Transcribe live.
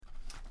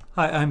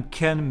Hi, I'm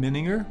Ken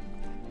Minninger.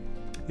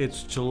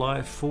 It's July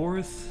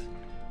 4th,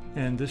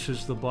 and this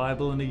is the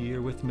Bible in a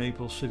Year with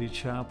Maple City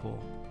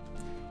Chapel.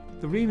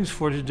 The readings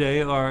for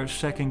today are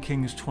 2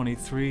 Kings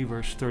 23,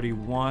 verse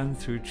 31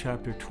 through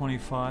chapter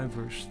 25,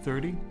 verse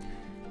 30,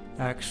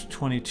 Acts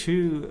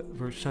 22,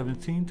 verse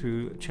 17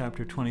 through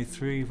chapter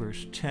 23,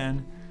 verse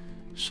 10,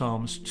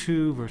 Psalms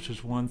 2,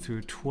 verses 1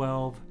 through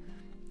 12,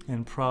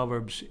 and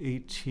Proverbs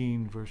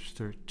 18, verse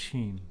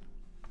 13.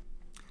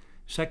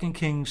 2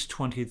 Kings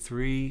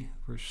 23,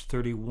 verse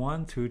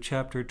 31 through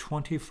chapter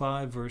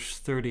 25, verse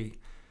 30.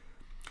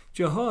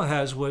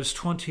 Jehoahaz was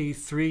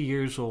 23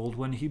 years old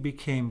when he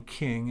became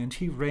king, and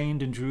he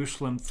reigned in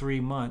Jerusalem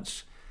 3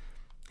 months.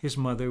 His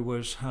mother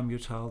was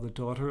Hamutal, the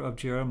daughter of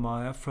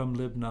Jeremiah from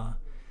Libnah.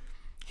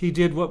 He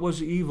did what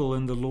was evil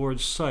in the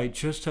Lord's sight,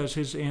 just as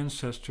his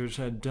ancestors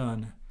had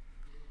done.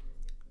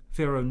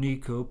 Pharaoh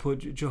Necho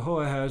put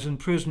Jehoahaz in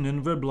prison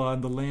in Riblah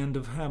in the land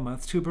of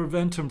Hamath to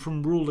prevent him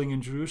from ruling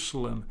in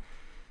Jerusalem.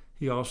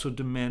 He also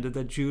demanded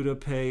that Judah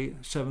pay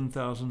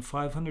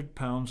 7,500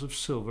 pounds of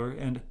silver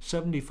and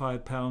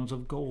 75 pounds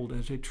of gold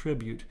as a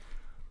tribute.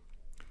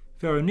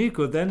 Pharaoh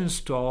Necho then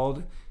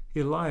installed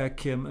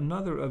Eliakim,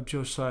 another of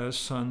Josiah's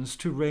sons,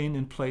 to reign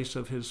in place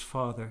of his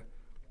father,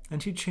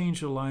 and he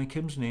changed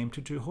Eliakim's name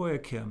to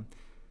Jehoiakim.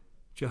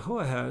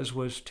 Jehoahaz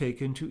was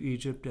taken to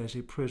Egypt as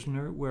a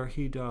prisoner, where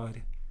he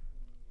died.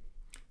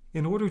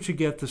 In order to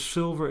get the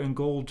silver and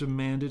gold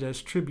demanded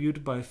as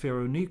tribute by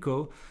Pharaoh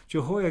Necho,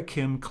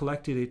 Jehoiakim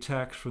collected a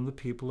tax from the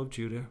people of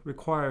Judah,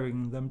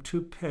 requiring them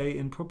to pay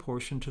in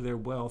proportion to their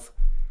wealth.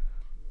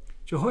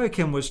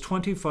 Jehoiakim was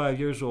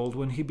 25 years old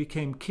when he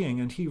became king,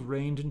 and he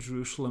reigned in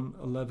Jerusalem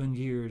 11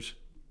 years.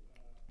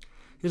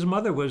 His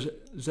mother was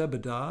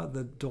Zebedah,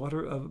 the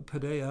daughter of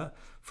Pedaiah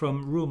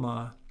from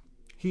Rumah.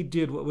 He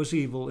did what was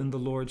evil in the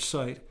Lord's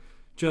sight,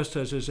 just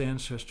as his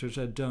ancestors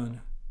had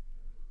done.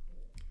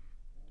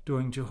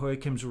 During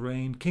Jehoiakim's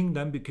reign, King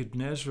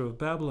Nebuchadnezzar of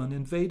Babylon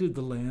invaded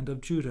the land of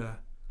Judah.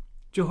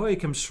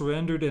 Jehoiakim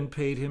surrendered and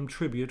paid him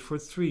tribute for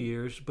 3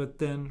 years, but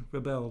then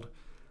rebelled.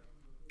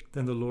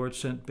 Then the Lord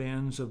sent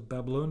bands of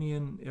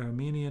Babylonian,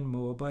 Aramean,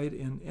 Moabite,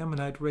 and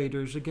Ammonite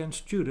raiders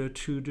against Judah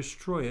to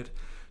destroy it,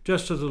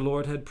 just as the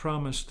Lord had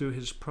promised through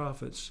his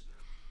prophets.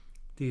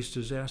 These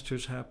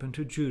disasters happened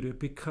to Judah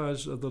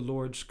because of the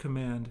Lord's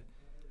command.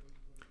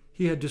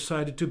 He had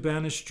decided to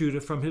banish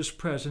Judah from his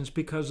presence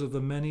because of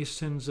the many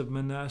sins of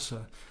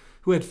Manasseh,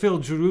 who had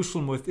filled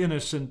Jerusalem with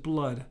innocent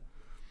blood.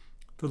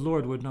 The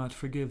Lord would not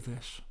forgive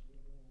this.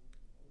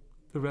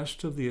 The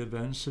rest of the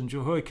events in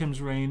Jehoiakim's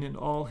reign and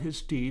all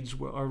his deeds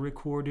are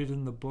recorded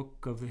in the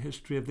book of the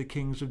history of the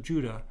kings of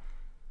Judah.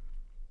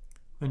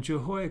 When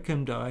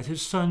Jehoiakim died,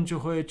 his son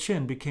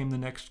Jehoiachin became the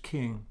next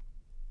king.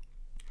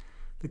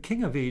 The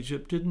king of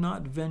Egypt did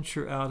not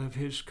venture out of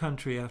his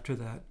country after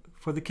that,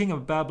 for the king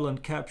of Babylon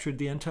captured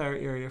the entire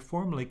area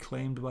formerly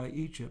claimed by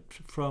Egypt,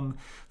 from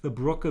the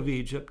brook of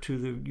Egypt to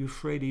the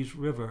Euphrates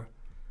River.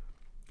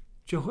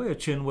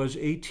 Jehoiachin was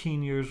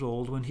 18 years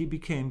old when he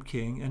became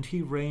king, and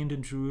he reigned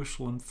in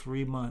Jerusalem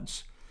 3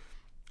 months.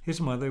 His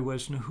mother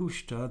was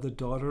Nehushta, the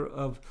daughter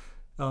of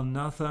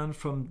Elnathan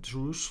from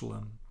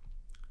Jerusalem.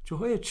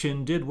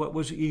 Jehoiachin did what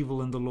was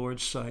evil in the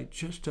Lord's sight,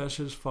 just as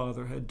his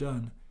father had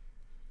done.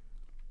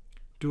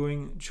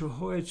 During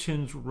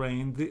Jehoiachin's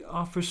reign, the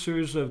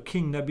officers of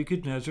King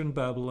Nebuchadnezzar in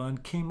Babylon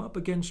came up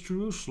against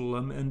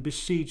Jerusalem and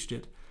besieged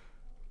it.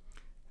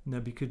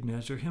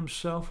 Nebuchadnezzar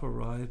himself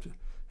arrived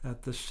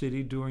at the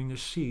city during the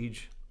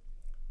siege.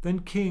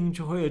 Then King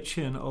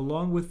Jehoiachin,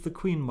 along with the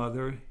queen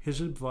mother,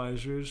 his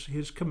advisors,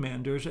 his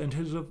commanders, and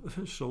his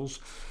officials,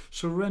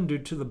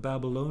 surrendered to the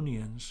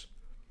Babylonians.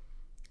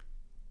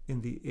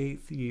 In the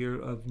 8th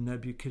year of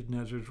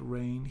Nebuchadnezzar's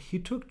reign, he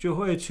took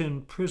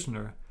Jehoiachin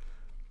prisoner.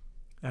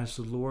 As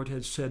the Lord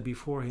had said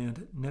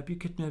beforehand,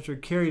 Nebuchadnezzar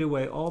carried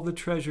away all the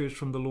treasures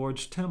from the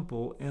Lord's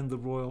temple and the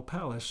royal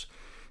palace.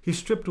 He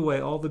stripped away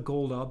all the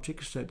gold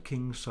objects that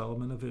King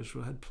Solomon of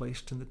Israel had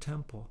placed in the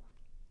temple.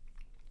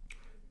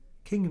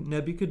 King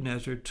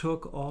Nebuchadnezzar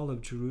took all of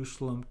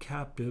Jerusalem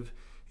captive,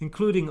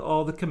 including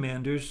all the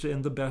commanders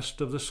and the best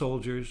of the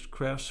soldiers,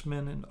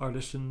 craftsmen and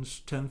artisans,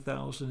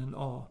 10,000 in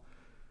all.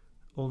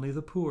 Only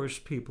the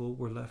poorest people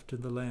were left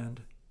in the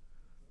land.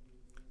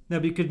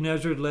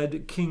 Nebuchadnezzar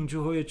led King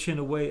Jehoiachin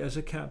away as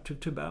a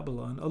captive to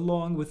Babylon,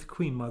 along with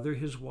Queen Mother,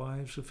 his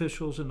wives,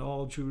 officials, and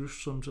all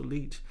Jerusalem's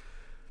elite.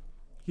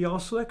 He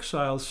also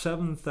exiled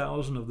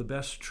 7,000 of the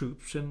best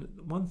troops and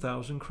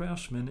 1,000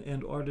 craftsmen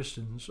and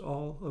artisans,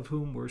 all of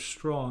whom were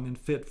strong and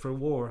fit for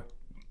war.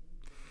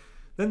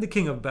 Then the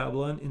king of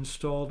Babylon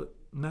installed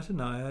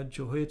Mattaniah,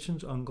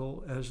 Jehoiachin's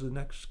uncle, as the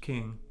next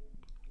king,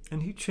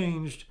 and he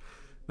changed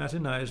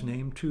Mattaniah's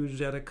name to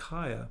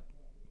Zedekiah.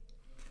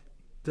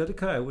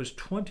 Zedekiah was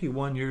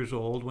 21 years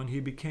old when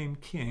he became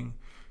king,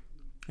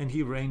 and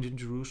he reigned in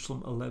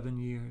Jerusalem 11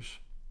 years.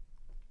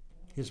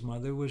 His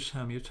mother was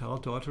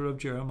Hamutal, daughter of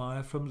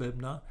Jeremiah from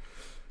Libnah.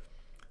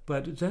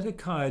 But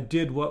Zedekiah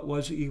did what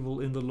was evil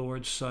in the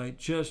Lord's sight,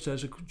 just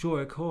as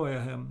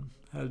Jehoiakim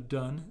had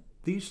done,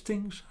 These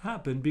things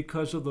happened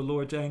because of the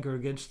Lord's anger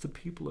against the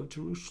people of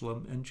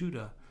Jerusalem and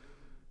Judah,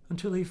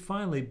 until he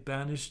finally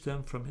banished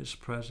them from his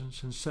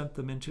presence and sent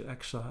them into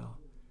exile.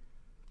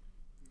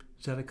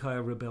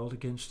 Zedekiah rebelled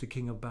against the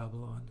king of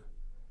Babylon.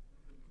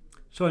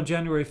 So on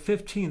January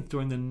 15th,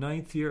 during the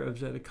 9th year of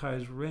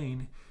Zedekiah's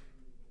reign,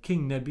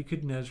 King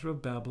Nebuchadnezzar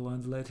of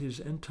Babylon led his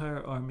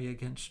entire army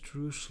against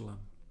Jerusalem.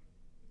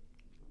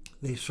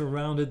 They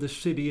surrounded the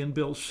city and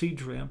built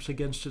siege ramps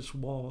against its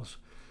walls.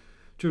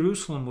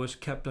 Jerusalem was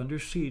kept under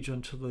siege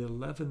until the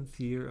 11th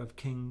year of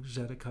King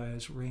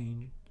Zedekiah's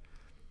reign.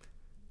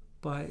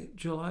 By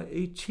July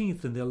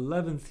 18th, in the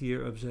 11th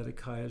year of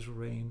Zedekiah's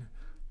reign,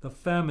 the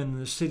famine in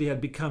the city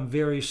had become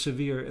very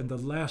severe, and the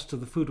last of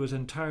the food was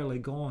entirely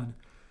gone.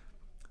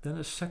 Then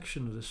a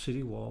section of the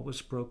city wall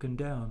was broken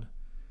down.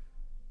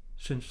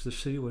 Since the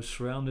city was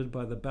surrounded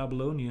by the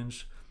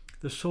Babylonians,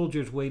 the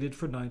soldiers waited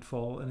for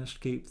nightfall and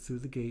escaped through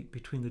the gate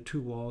between the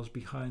two walls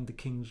behind the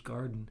king's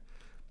garden,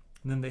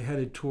 and then they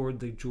headed toward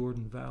the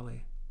Jordan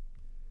Valley.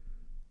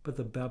 But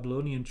the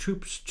Babylonian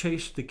troops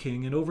chased the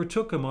king and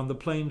overtook him on the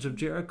plains of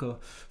Jericho,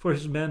 for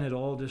his men had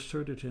all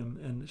deserted him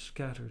and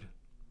scattered.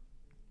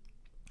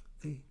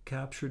 They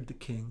captured the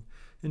king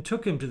and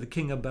took him to the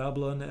king of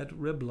Babylon at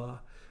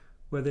Riblah,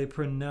 where they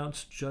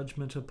pronounced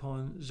judgment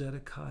upon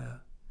Zedekiah.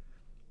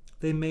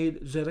 They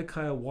made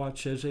Zedekiah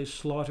watch as they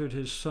slaughtered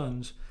his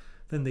sons.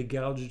 Then they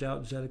gouged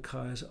out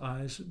Zedekiah's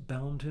eyes,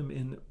 bound him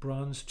in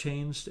bronze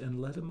chains,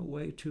 and led him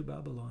away to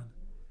Babylon.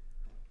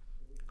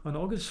 On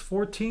August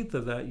 14th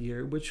of that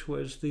year, which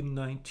was the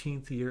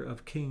 19th year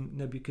of King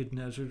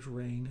Nebuchadnezzar's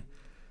reign,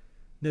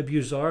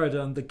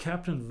 Nebuzaradan, the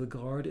captain of the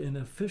guard and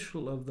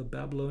official of the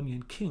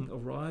Babylonian king,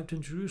 arrived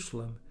in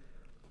Jerusalem.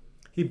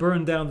 He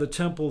burned down the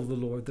temple of the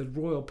Lord, the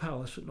royal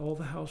palace, and all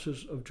the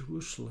houses of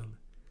Jerusalem.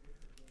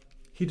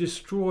 He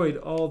destroyed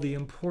all the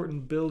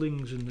important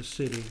buildings in the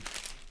city.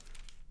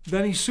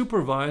 Then he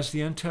supervised the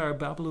entire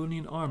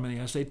Babylonian army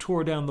as they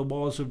tore down the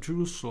walls of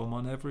Jerusalem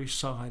on every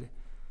side.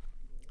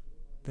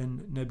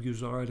 Then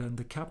Nebuzaradan,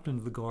 the captain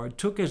of the guard,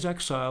 took as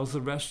exiles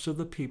the rest of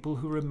the people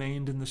who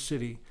remained in the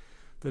city,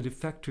 the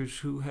defectors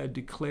who had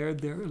declared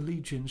their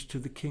allegiance to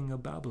the king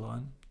of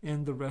Babylon,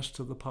 and the rest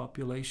of the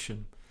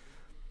population.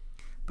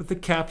 But the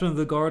captain of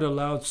the guard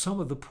allowed some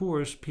of the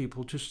poorest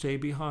people to stay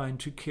behind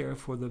to care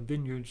for the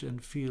vineyards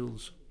and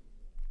fields.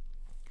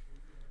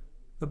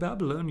 The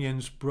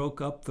Babylonians broke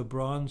up the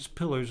bronze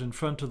pillars in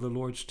front of the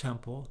Lord's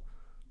temple,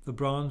 the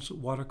bronze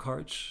water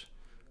carts,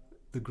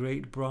 the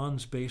great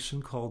bronze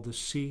basin called the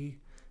sea,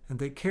 and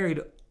they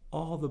carried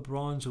all the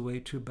bronze away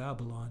to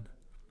Babylon.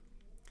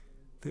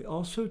 They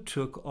also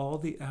took all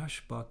the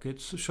ash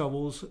buckets,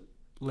 shovels,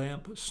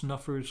 lamp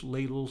snuffers,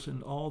 ladles,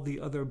 and all the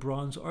other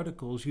bronze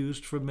articles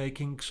used for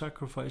making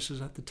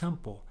sacrifices at the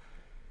temple.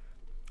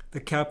 The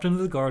captain of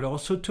the guard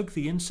also took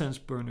the incense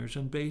burners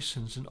and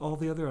basins and all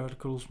the other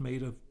articles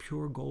made of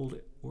pure gold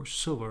or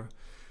silver.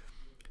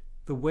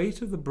 The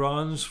weight of the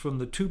bronze from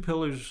the two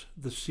pillars,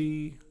 the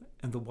sea,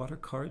 and the water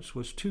carts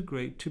was too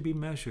great to be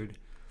measured.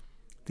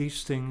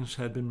 These things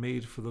had been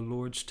made for the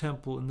Lord's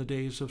temple in the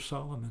days of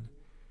Solomon.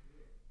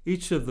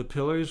 Each of the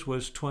pillars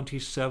was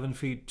 27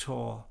 feet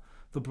tall.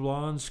 The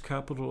bronze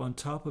capital on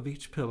top of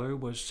each pillar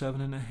was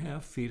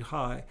 7.5 feet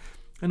high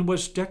and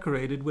was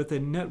decorated with a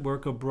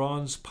network of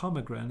bronze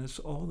pomegranates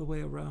all the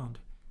way around.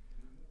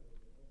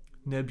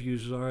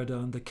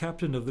 Nebuzaradan, the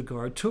captain of the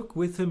guard, took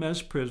with him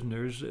as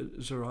prisoners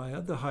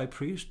Zariah the high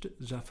priest,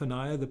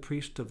 Zephaniah the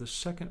priest of the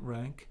second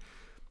rank,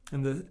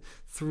 and the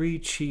 3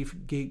 chief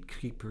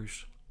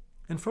gatekeepers.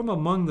 And from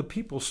among the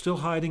people still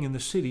hiding in the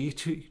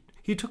city,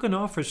 he took an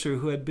officer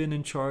who had been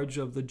in charge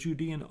of the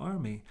Judean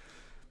army,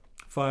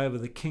 5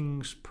 of the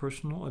king's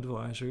personal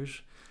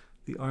advisors,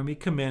 the army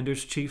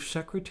commander's chief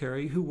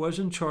secretary, who was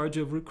in charge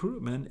of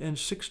recruitment, and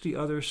 60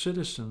 other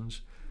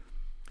citizens.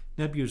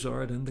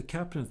 Nebuzaradan, the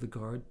captain of the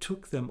guard,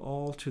 took them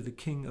all to the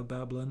king of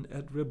Babylon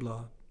at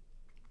Riblah.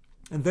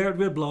 And there at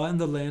Riblah, in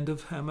the land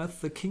of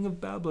Hamath, the king of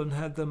Babylon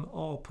had them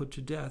all put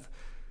to death.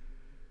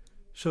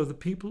 So the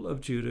people of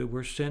Judah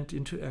were sent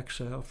into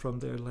exile from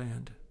their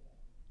land.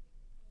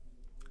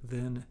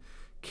 Then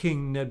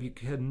King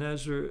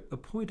Nebuchadnezzar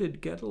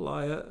appointed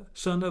Gedaliah,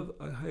 son of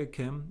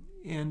Ahikam,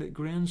 and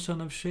grandson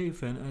of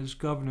Shaphan, as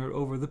governor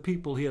over the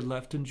people he had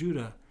left in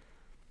Judah.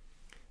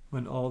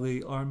 When all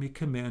the army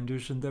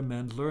commanders and their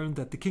men learned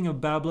that the king of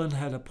Babylon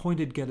had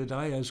appointed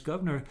Gedaliah as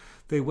governor,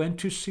 they went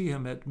to see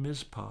him at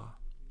Mizpah.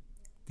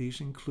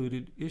 These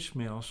included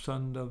Ishmael,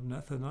 son of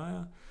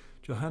Nethaniah,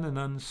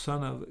 Johanan,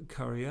 son of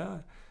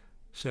Kareah,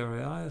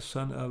 Seraiah,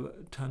 son of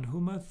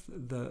Tanhumath,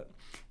 the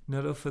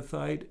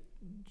Netophathite,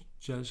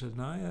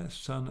 Jezaniah,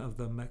 son of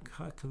the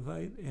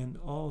Mechakathite, and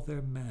all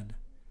their men.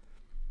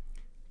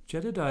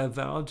 Jedediah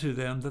vowed to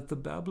them that the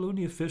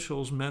Babylonian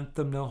officials meant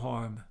them no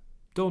harm.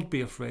 Don't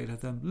be afraid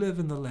of them. Live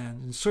in the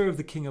land and serve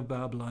the king of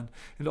Babylon,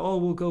 and all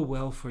will go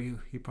well for you,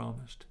 he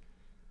promised.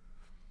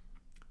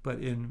 But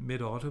in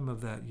mid-autumn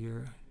of that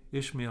year,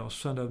 Ishmael,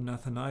 son of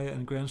Nethaniah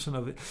and grandson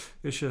of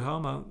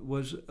Ishahama,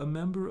 was a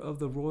member of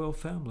the royal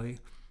family,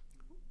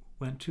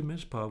 went to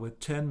Mizpah with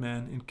 10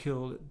 men and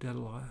killed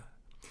Gedaliah.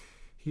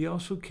 He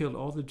also killed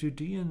all the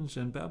Judeans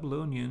and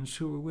Babylonians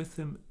who were with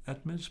him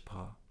at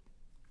Mizpah.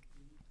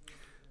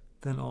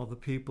 Then all the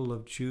people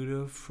of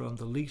Judah, from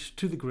the least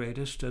to the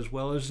greatest, as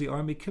well as the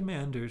army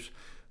commanders,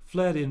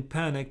 fled in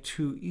panic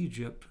to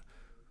Egypt,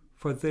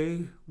 for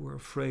they were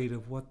afraid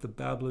of what the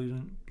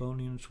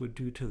Babylonians would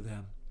do to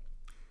them.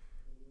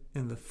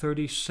 In the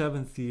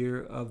 37th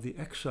year of the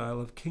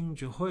exile of King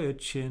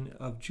Jehoiachin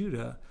of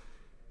Judah,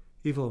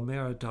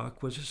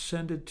 Evil-Merodach was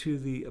ascended to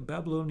the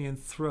Babylonian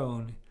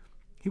throne.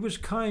 He was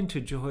kind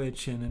to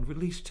Jehoiachin and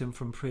released him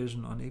from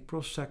prison on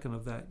April 2nd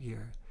of that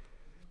year.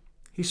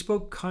 He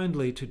spoke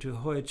kindly to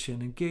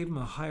Jehoiachin and gave him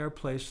a higher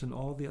place than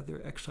all the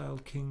other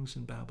exiled kings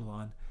in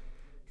Babylon.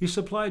 He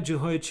supplied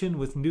Jehoiachin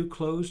with new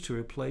clothes to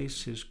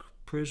replace his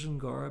prison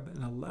garb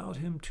and allowed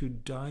him to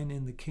dine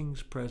in the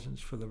king's presence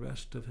for the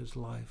rest of his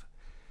life.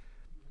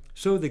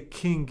 So the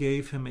king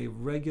gave him a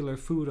regular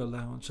food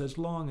allowance as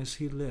long as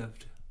he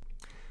lived.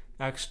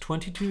 Acts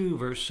 22,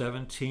 verse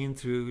 17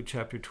 through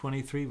chapter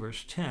 23,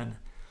 verse 10.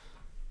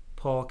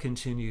 Paul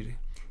continued,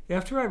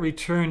 "After I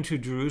returned to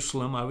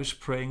Jerusalem, I was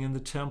praying in the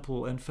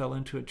temple and fell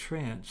into a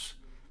trance.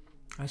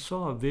 I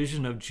saw a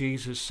vision of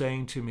Jesus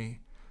saying to me,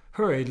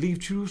 'Hurry, leave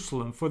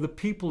Jerusalem, for the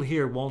people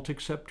here won't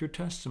accept your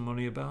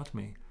testimony about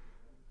me.'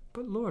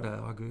 But Lord," I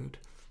argued,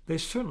 "they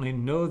certainly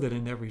know that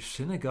in every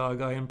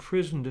synagogue I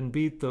imprisoned and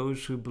beat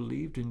those who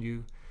believed in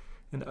you,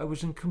 and I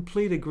was in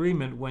complete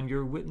agreement when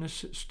your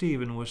witness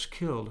Stephen was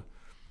killed.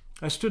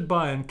 I stood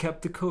by and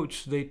kept the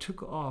coats they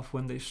took off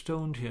when they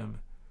stoned him.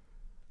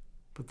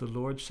 But the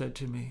Lord said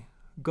to me,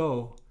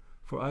 'Go,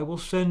 for I will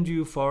send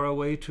you far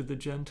away to the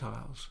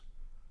Gentiles.'"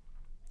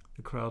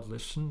 The crowd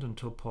listened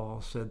until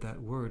Paul said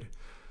that word.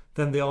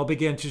 Then they all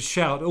began to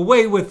shout,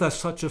 "Away with us,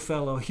 such a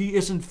fellow! He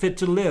isn't fit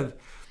to live!"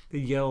 They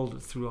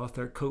yelled, threw off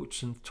their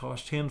coats, and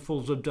tossed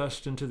handfuls of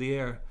dust into the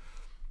air.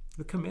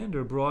 The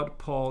commander brought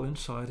Paul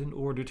inside and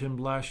ordered him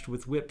lashed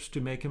with whips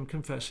to make him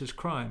confess his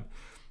crime.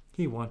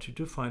 He wanted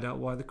to find out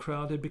why the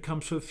crowd had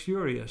become so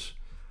furious.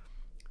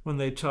 When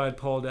they tied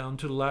Paul down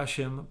to lash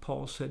him,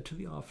 Paul said to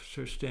the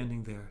officer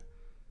standing there,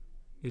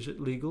 "Is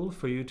it legal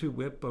for you to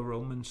whip a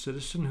Roman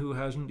citizen who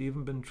hasn't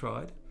even been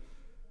tried?"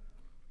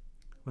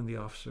 When the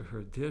officer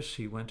heard this,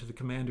 he went to the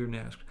commander and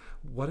asked,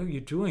 "What are you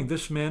doing?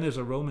 This man is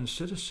a Roman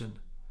citizen."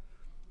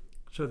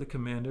 So the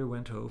commander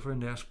went over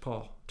and asked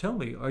Paul, "Tell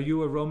me, are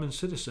you a Roman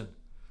citizen?"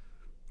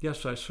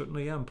 "Yes, I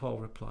certainly am," Paul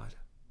replied.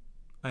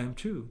 "I am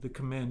too," the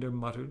commander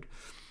muttered,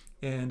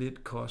 "and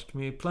it cost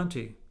me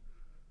plenty."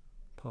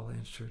 Paul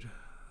answered,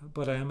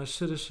 "But I am a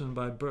citizen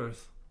by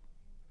birth."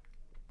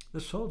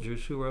 The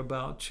soldiers who were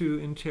about to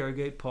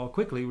interrogate Paul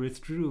quickly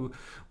withdrew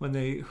when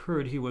they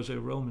heard he was a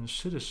Roman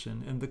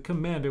citizen, and the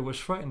commander was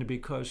frightened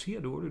because he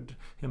had ordered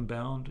him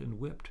bound and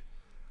whipped.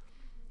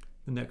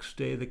 The next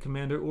day the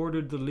commander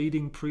ordered the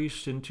leading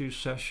priests into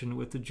session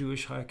with the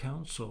Jewish High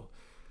Council.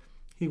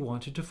 He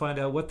wanted to find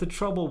out what the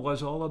trouble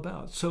was all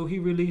about, so he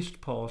released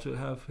Paul to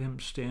have him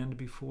stand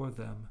before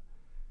them.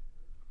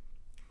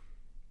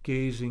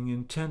 Gazing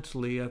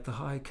intently at the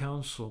High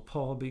Council,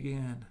 Paul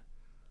began,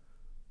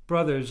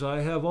 "Brothers, I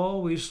have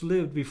always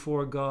lived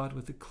before God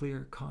with a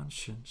clear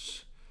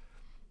conscience."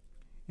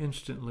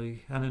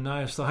 Instantly,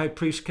 Ananias the high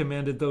priest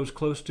commanded those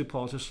close to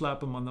Paul to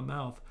slap him on the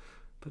mouth.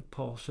 But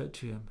Paul said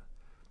to him,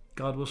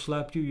 "God will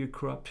slap you, you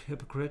corrupt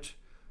hypocrite.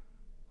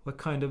 What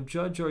kind of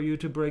judge are you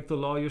to break the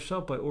law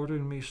yourself by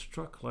ordering me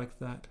struck like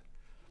that?"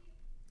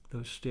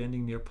 Those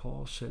standing near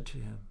Paul said to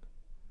him,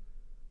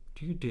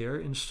 "Do you dare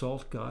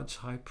insult God's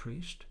high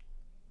priest?"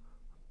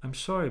 "I'm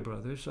sorry,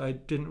 brothers, I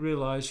didn't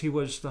realize he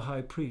was the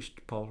high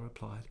priest," Paul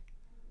replied.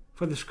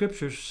 "For the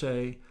scriptures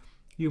say,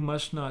 'You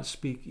must not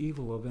speak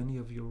evil of any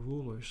of your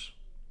rulers.'"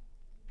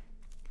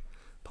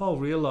 Paul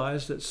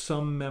realized that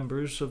some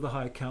members of the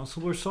High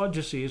Council were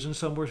Sadducees and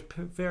some were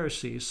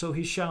Pharisees, so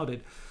he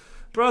shouted,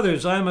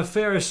 "Brothers, I am a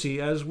Pharisee,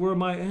 as were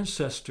my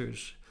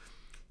ancestors,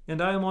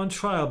 and I am on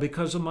trial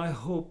because of my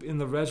hope in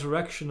the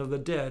resurrection of the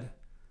dead."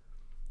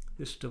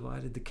 This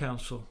divided the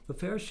council, the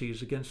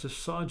Pharisees against the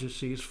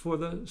Sadducees, for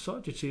the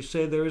Sadducees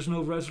say there is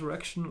no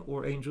resurrection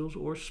or angels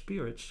or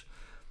spirits,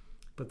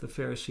 but the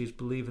Pharisees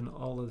believe in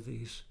all of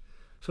these.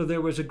 So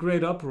there was a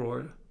great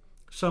uproar.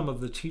 Some of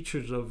the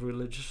teachers of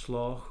religious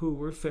law, who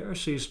were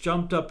Pharisees,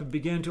 jumped up and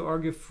began to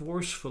argue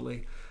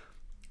forcefully.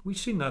 "We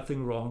see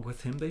nothing wrong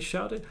with him," they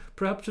shouted.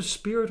 "Perhaps a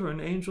spirit or an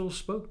angel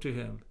spoke to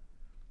him."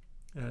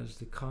 As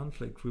the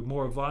conflict grew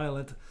more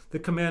violent, the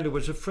commander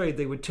was afraid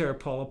they would tear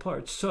Paul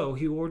apart, so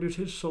he ordered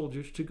his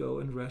soldiers to go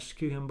and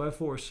rescue him by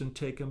force and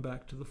take him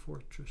back to the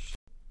fortress.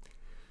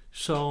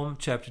 Psalm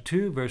chapter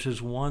 2, verses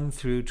 1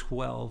 through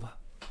 12.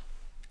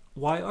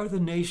 Why are the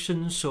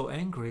nations so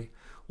angry?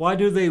 Why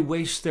do they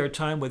waste their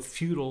time with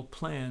futile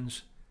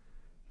plans?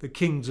 The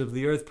kings of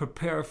the earth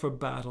prepare for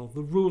battle.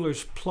 The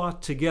rulers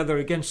plot together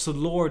against the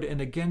Lord and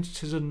against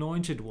his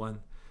anointed one.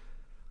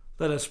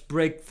 "Let us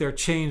break their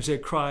chains," they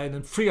cried,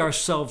 "and free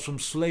ourselves from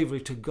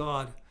slavery to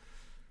God."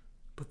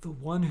 But the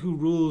one who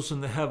rules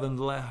in the heaven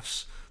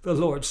laughs. The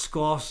Lord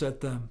scoffs at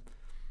them.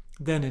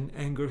 Then in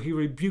anger he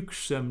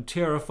rebukes them,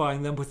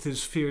 terrifying them with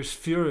his fierce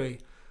fury.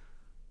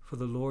 For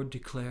the Lord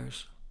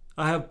declares,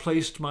 I have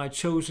placed my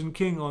chosen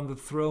king on the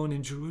throne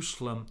in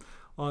Jerusalem,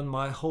 on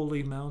my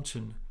holy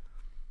mountain.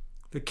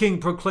 The king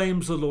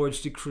proclaims the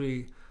Lord's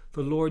decree.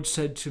 The Lord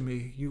said to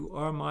me, You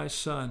are my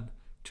son.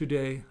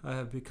 Today I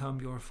have become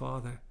your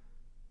father.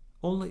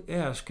 Only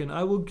ask, and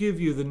I will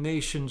give you the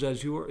nations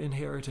as your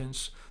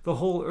inheritance, the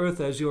whole earth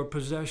as your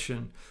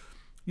possession.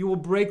 You will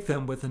break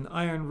them with an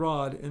iron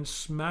rod and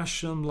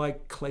smash them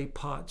like clay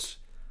pots.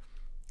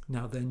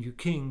 Now then, you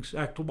kings,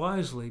 act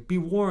wisely. Be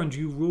warned,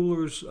 you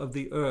rulers of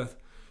the earth.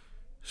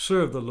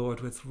 Serve the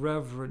Lord with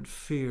reverent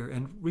fear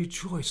and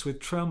rejoice with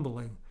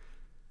trembling.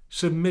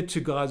 Submit to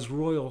God's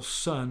royal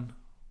Son,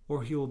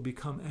 or he will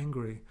become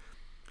angry,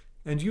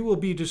 and you will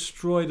be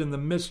destroyed in the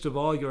midst of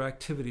all your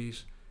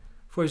activities.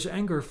 For his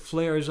anger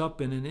flares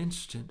up in an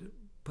instant,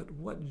 but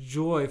what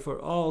joy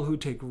for all who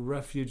take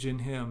refuge in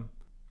him.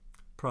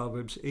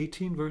 Proverbs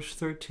 18, verse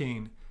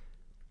 13.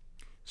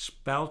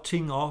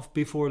 Spouting off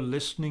before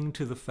listening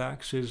to the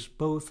facts is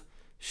both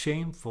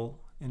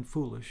shameful and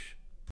foolish.